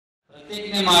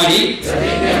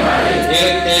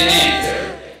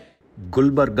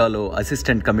గుల్బర్గాలో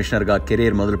assistant కమిషనర్గా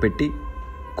career మొదలుపెట్టి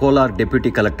Kolar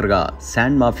deputy కలెక్టర్గా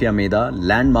శాండ్ మాఫియా మీద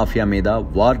ల్యాండ్ మాఫియా మీద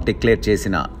వార్ డిక్లేర్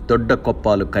చేసిన దొడ్డ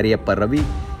కొప్పాలు కరియప్ప రవి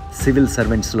సివిల్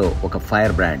సర్వెంట్స్లో ఒక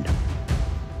ఫైర్ బ్రాండ్.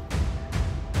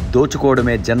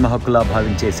 దోచుకోవడమే జన్మ హక్కులా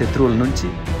భావించే శత్రువుల నుంచి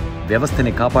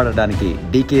వ్యవస్థని కాపాడడానికి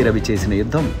డీకే రవి చేసిన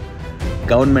యుద్ధం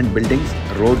గవర్నమెంట్ బిల్డింగ్స్,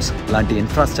 రోడ్స్ లాంటి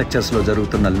ఇన్ఫ్రాస్ట్రక్చర్స్లో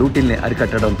జరుగుతున్న లూటిల్ని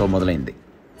అరికట్టడంతో మొదలైంది.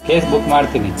 కేసు బుక్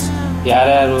ಮಾಡ್ತೀನಿ,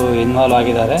 ಯಾರ್ಯಾರು ఇన్వాల్వ్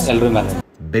ಆಗಿದ್ದಾರೆ ಎಲ್ಲರ ಮೇಲೆ.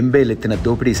 బెంబేలెత్తిన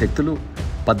దోపిడీ శక్తులు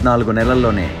 14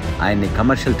 నెలల్లోనే ఆయన్ని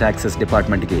కమర్షియల్ ట్యాక్సెస్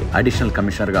డిపార్ట్మెంట్కి అడిషనల్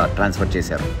కమిషనర్గా ట్రాన్స్ఫర్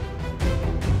చేశారు.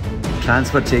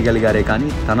 ట్రాన్స్ఫర్ చేయగలిగారే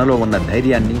కానీ తనలో ఉన్న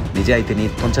ధైర్యాన్ని, నిజాయితీని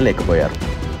తుంచలేకపోయారు.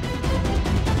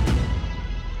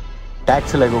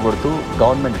 ట్యాక్సులు ఎగగొడుతూ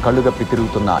గవర్నమెంట్ కళ్ళుగప్పి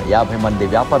తిరుగుతున్న 50 మంది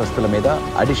వ్యాపారస్తుల మీద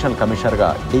అడిషనల్ కమిషనర్గా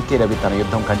డీకే రవి తన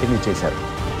యుద్ధం కంటిన్యూ చేశారు.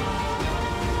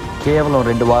 కేవలం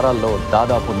 2 వారాల్లో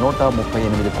దాదాపు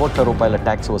 138 కోట్ల రూపాయల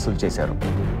ట్యాక్స్ వసూలు చేశారు.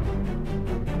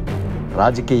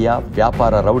 రాజకీయ,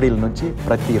 వ్యాపార రౌడీల నుంచి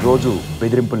ప్రతిరోజు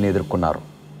బెదిరింపుల్ని ఎదుర్కొన్నారు.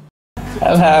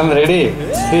 రెడీ,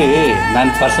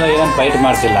 ನಾನು ಪರ್ಸನಲ್ ಏನು ಫೈಟ್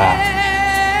ಮಾಡ್ತಿಲ್ಲ,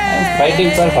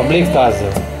 ಫೈಟಿಂಗ್ ಫಾರ್ ಪಬ್ಲಿಕ್ ಕಾಸ್.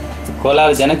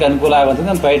 ಕೋಲಾರ ಜನಕ್ಕೆ ಅನುಕೂಲ ಆಗುವಂತೆ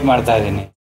ನಾನು ಫೈಟ್ ಮಾಡ್ತಾ ಇದ್ದೀನಿ.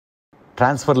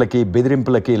 ట్రాన్స్ఫర్లకి,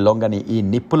 బెదిరింపులకి లొంగని ఈ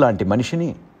నిప్పు లాంటి మనిషిని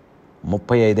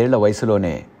 35 ఏళ్ల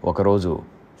వయసులోనే ఒకరోజు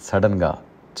సడన్గా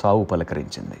చావు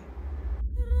పలకరించింది.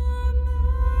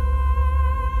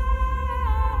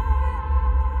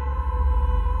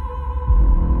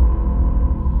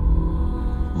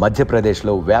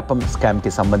 మధ్యప్రదేశ్లో వ్యాపం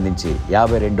స్కామ్కి సంబంధించి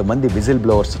 52 మంది విజిల్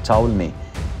బ్లోవర్స్ చావుల్ని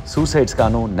సూసైడ్స్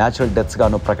గాను, న్యాచురల్ డెత్స్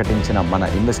గాను ప్రకటించిన మన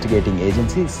ఇన్వెస్టిగేటింగ్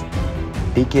ఏజెన్సీస్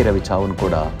డీకే రవి చావును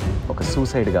కూడా ఒక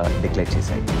సూసైడ్గా డిక్లేర్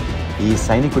చేశాయి. ఈ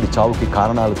సైనికుడి చావుకి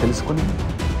కారణాలు తెలుసుకుని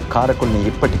కారకుల్ని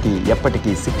ఇప్పటికీ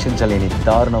ఎప్పటికీ శిక్షించలేని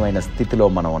దారుణమైన స్థితిలో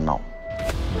మనం ఉన్నాం.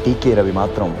 డీకే రవి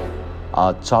మాత్రం ఆ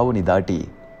చావుని దాటి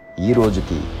ఈ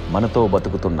రోజుకి మనలో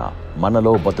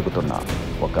బతుకుతున్న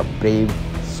ఒక Brave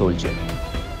soldier.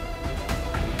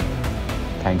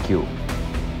 Thank you,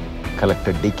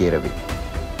 collector DK Ravi.